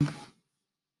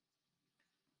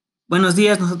Buenos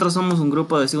días, nosotros somos un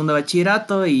grupo de segundo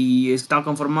bachillerato y está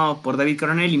conformado por David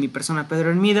Coronel y mi persona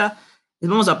Pedro Hermida. Les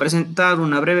vamos a presentar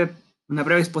una breve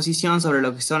exposición sobre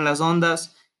lo que son las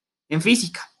ondas en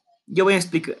física. Yo voy a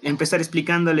empezar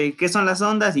explicándole qué son las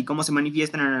ondas y cómo se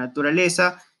manifiestan en la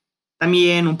naturaleza.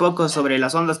 También un poco sobre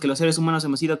las ondas que los seres humanos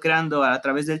hemos ido creando a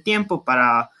través del tiempo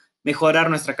para mejorar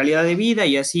nuestra calidad de vida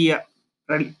y así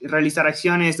realizar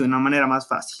acciones de una manera más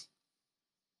fácil.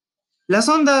 Las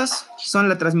ondas son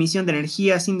la transmisión de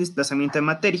energía sin desplazamiento de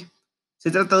materia. Se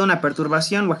trata de una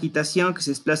perturbación o agitación que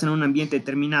se desplaza en un ambiente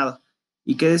determinado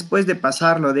y que después de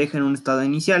pasar lo deja en un estado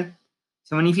inicial.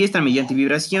 Se manifiestan mediante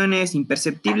vibraciones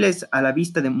imperceptibles a la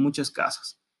vista de muchos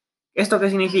casos. ¿Esto qué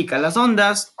significa? Las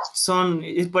ondas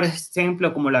es por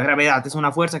ejemplo, como la gravedad, es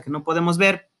una fuerza que no podemos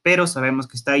ver, pero sabemos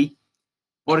que está ahí,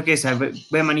 porque se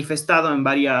ve manifestado en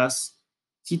varias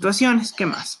situaciones. ¿Qué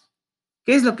más?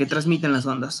 ¿Qué es lo que transmiten las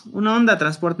ondas? Una onda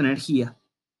transporta energía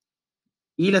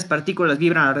y las partículas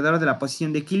vibran alrededor de la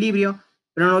posición de equilibrio,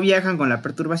 pero no viajan con la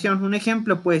perturbación. Un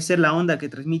ejemplo puede ser la onda que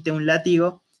transmite un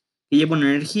látigo que lleva una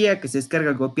energía que se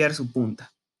descarga al golpear su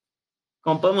punta.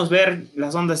 Como podemos ver,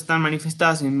 las ondas están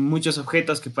manifestadas en muchos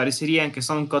objetos que parecerían que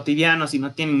son cotidianos y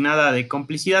no tienen nada de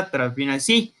complicidad, pero al final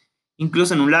sí.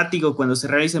 Incluso en un látigo, cuando se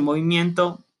realiza el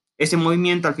movimiento, ese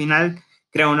movimiento al final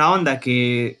crea una onda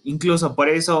que incluso por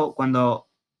eso cuando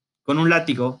con un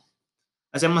látigo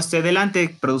hacemos hacia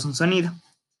adelante produce un sonido.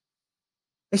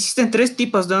 Existen tres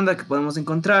tipos de onda que podemos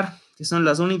encontrar, que son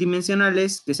las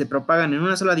unidimensionales, que se propagan en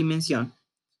una sola dimensión.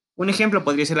 Un ejemplo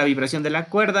podría ser la vibración de la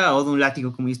cuerda o de un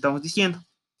látigo, como ya estamos diciendo.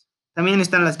 También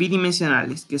están las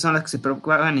bidimensionales, que son las que se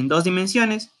propagan en dos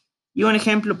dimensiones, y un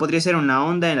ejemplo podría ser una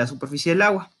onda en la superficie del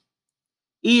agua.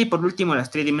 Y por último,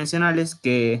 las tridimensionales,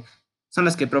 que son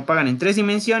las que propagan en tres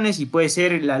dimensiones y puede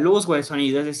ser la luz o el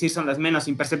sonido, es decir, son las menos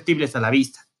imperceptibles a la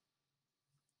vista.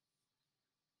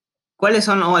 ¿Cuáles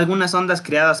son algunas ondas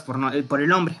creadas por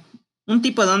el hombre? Un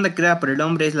tipo de onda creada por el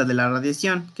hombre es la de la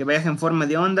radiación, que viaja en forma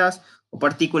de ondas o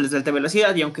partículas de alta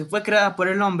velocidad, y aunque fue creada por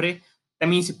el hombre,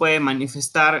 también se puede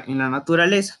manifestar en la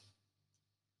naturaleza.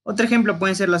 Otro ejemplo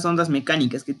pueden ser las ondas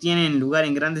mecánicas, que tienen lugar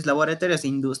en grandes laboratorios e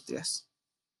industrias.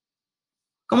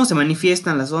 ¿Cómo se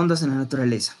manifiestan las ondas en la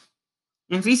naturaleza?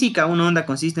 En física, una onda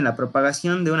consiste en la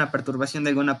propagación de una perturbación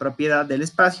de alguna propiedad del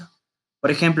espacio. Por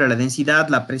ejemplo, la densidad,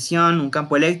 la presión, un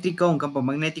campo eléctrico, un campo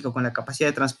magnético con la capacidad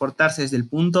de transportarse desde el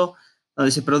punto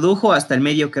donde se produjo hasta el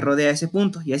medio que rodea ese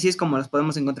punto. Y así es como las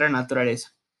podemos encontrar en la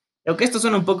naturaleza. Aunque esto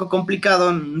suena un poco complicado,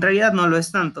 en realidad no lo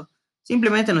es tanto.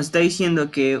 Simplemente nos está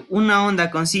diciendo que una onda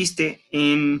consiste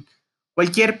en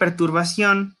cualquier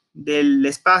perturbación del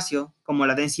espacio, como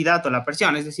la densidad o la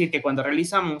presión. Es decir, que cuando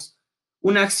realizamos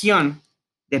una acción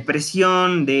de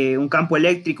presión de un campo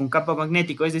eléctrico, un campo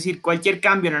magnético, es decir, cualquier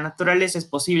cambio en la naturaleza es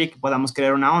posible que podamos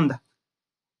crear una onda.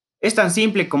 Es tan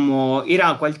simple como ir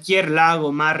a cualquier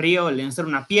lago, mar, río, lanzar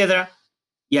una piedra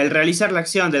y al realizar la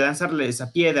acción de lanzarle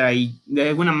esa piedra y de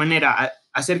alguna manera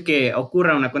hacer que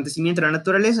ocurra un acontecimiento en la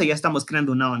naturaleza, ya estamos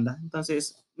creando una onda.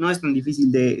 Entonces, no es tan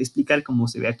difícil de explicar como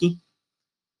se ve aquí.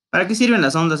 ¿Para qué sirven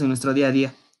las ondas en nuestro día a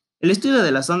día? El estudio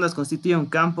de las ondas constituye un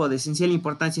campo de esencial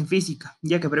importancia en física,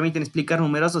 ya que permiten explicar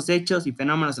numerosos hechos y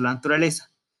fenómenos de la naturaleza,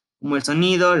 como el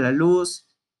sonido, la luz,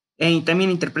 y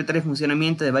también interpretar el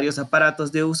funcionamiento de varios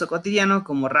aparatos de uso cotidiano,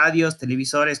 como radios,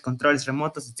 televisores, controles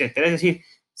remotos, etc. Es decir,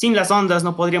 sin las ondas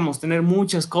no podríamos tener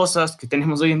muchas cosas que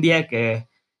tenemos hoy en día que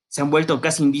se han vuelto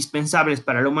casi indispensables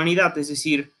para la humanidad. Es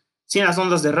decir, sin las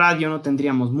ondas de radio no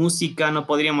tendríamos música, no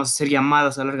podríamos hacer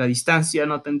llamadas a larga distancia,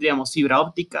 no tendríamos fibra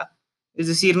óptica. Es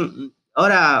decir,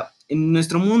 ahora en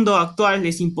nuestro mundo actual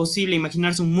es imposible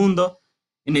imaginarse un mundo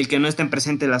en el que no estén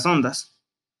presentes las ondas.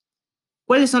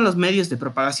 ¿Cuáles son los medios de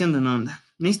propagación de una onda?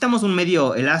 Necesitamos un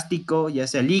medio elástico, ya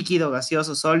sea líquido,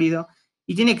 gaseoso, sólido,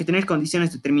 y tiene que tener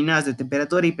condiciones determinadas de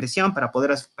temperatura y presión para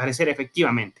poder aparecer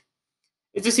efectivamente.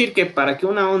 Es decir, que para que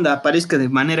una onda aparezca de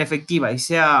manera efectiva y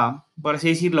sea, por así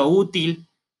decirlo, útil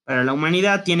para la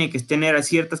humanidad, tiene que tener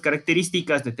ciertas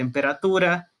características de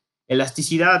temperatura,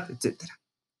 elasticidad, etc.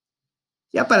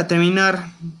 Ya para terminar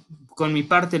con mi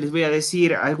parte, les voy a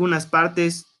decir algunas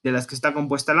partes de las que está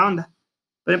compuesta la onda.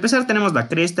 Para empezar, tenemos la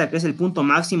cresta, que es el punto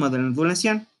máximo de la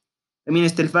ondulación. También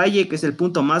está el falle, que es el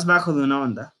punto más bajo de una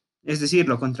onda, es decir,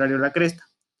 lo contrario a la cresta.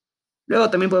 Luego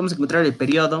también podemos encontrar el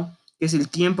periodo, que es el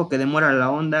tiempo que demora la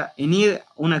onda en ir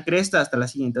una cresta hasta la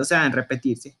siguiente, o sea, en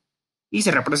repetirse. Y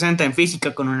se representa en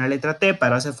física con una letra T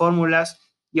para hacer fórmulas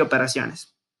y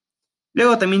operaciones.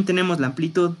 Luego también tenemos la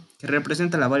amplitud, que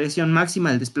representa la variación máxima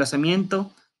del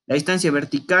desplazamiento, la distancia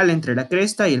vertical entre la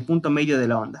cresta y el punto medio de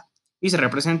la onda. Y se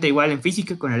representa igual en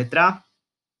física con la letra A.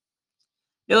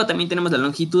 Luego también tenemos la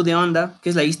longitud de onda, que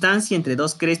es la distancia entre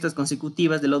dos crestas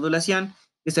consecutivas de la ondulación,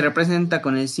 que se representa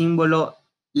con el símbolo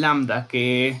lambda,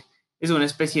 que es una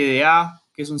especie de A,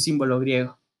 que es un símbolo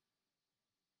griego.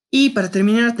 Y para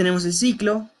terminar tenemos el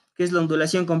ciclo, que es la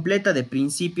ondulación completa de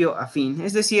principio a fin.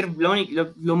 Es decir,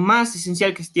 lo más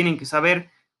esencial que tienen que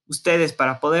saber ustedes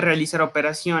para poder realizar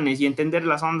operaciones y entender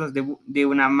las ondas de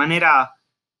una manera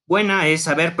buena es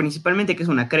saber principalmente qué es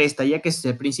una cresta, ya que es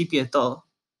el principio de todo.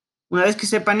 Una vez que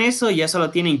sepan eso, ya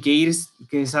solo tienen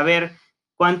que saber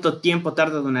cuánto tiempo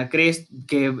tarda de una cresta,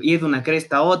 que ir de una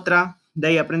cresta a otra, de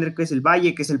ahí aprender qué es el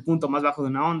valle, que es el punto más bajo de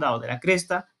una onda o de la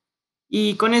cresta,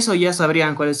 y con eso ya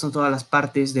sabrían cuáles son todas las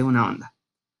partes de una onda.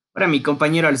 Ahora mi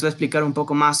compañero les va a explicar un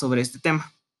poco más sobre este tema.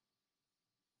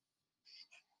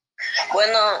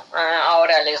 Bueno,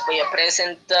 ahora les voy a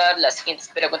presentar las siguientes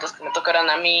preguntas que me tocaron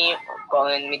a mí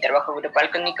con mi trabajo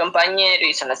grupal con mi compañero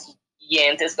y son las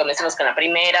siguientes. Comencemos con la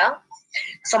primera.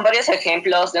 Son varios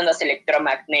ejemplos de ondas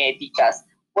electromagnéticas.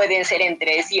 Pueden ser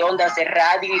entre sí ondas de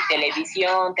radio y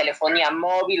televisión, telefonía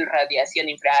móvil, radiación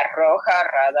infrarroja,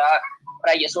 radar,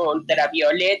 rayos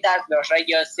ultravioletas, los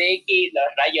rayos X,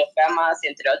 los rayos gamma,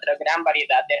 entre otra gran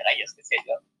variedad de rayos que se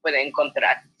pueden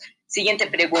encontrar. Siguiente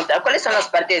pregunta, ¿cuáles son las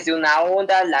partes de una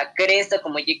onda? La cresta,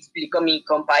 como ya explicó mi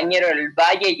compañero, el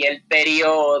valle y el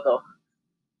periodo.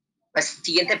 La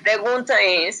siguiente pregunta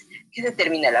es, ¿qué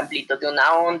determina la amplitud de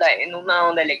una onda? En una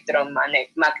onda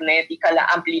electromagnética, la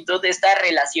amplitud está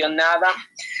relacionada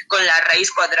con la raíz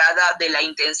cuadrada de la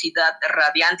intensidad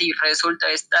radiante y resulta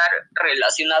estar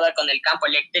relacionada con el campo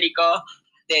eléctrico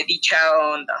de dicha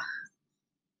onda.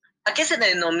 ¿A qué se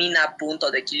denomina punto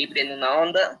de equilibrio en una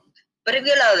onda?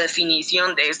 Previo a la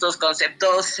definición de estos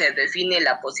conceptos, se define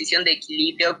la posición de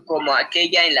equilibrio como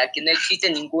aquella en la que no existe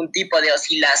ningún tipo de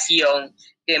oscilación,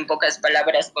 que en pocas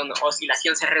palabras con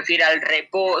oscilación se refiere al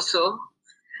reposo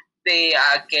de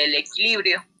aquel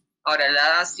equilibrio. Ahora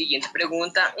la siguiente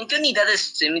pregunta, ¿en qué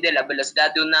unidades se mide la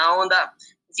velocidad de una onda?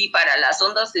 Sí, para las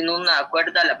ondas en una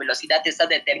cuerda la velocidad está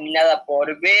determinada por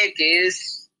V, que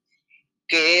es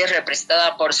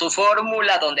representada por su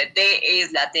fórmula, donde T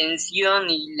es la tensión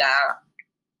y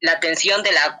la tensión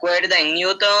de la cuerda en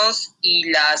newtons,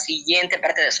 y la siguiente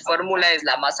parte de su fórmula es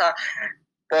la masa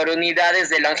por unidades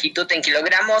de longitud en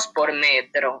kilogramos por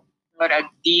metro. Ahora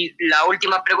aquí la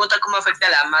última pregunta, ¿cómo afecta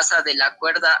la masa de la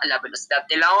cuerda a la velocidad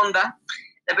de la onda?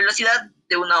 La velocidad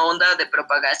de una onda de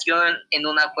propagación en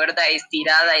una cuerda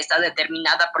estirada está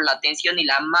determinada por la tensión y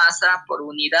la masa por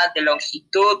unidad de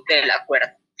longitud de la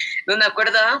cuerda. De una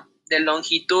cuerda de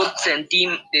longitud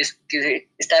que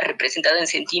está representada en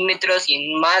centímetros y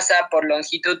en masa por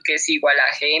longitud que es igual a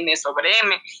gm sobre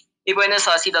m. Y bueno,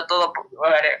 eso ha sido todo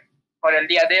por el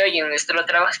día de hoy en nuestro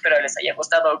trabajo. Espero les haya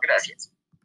gustado. Gracias.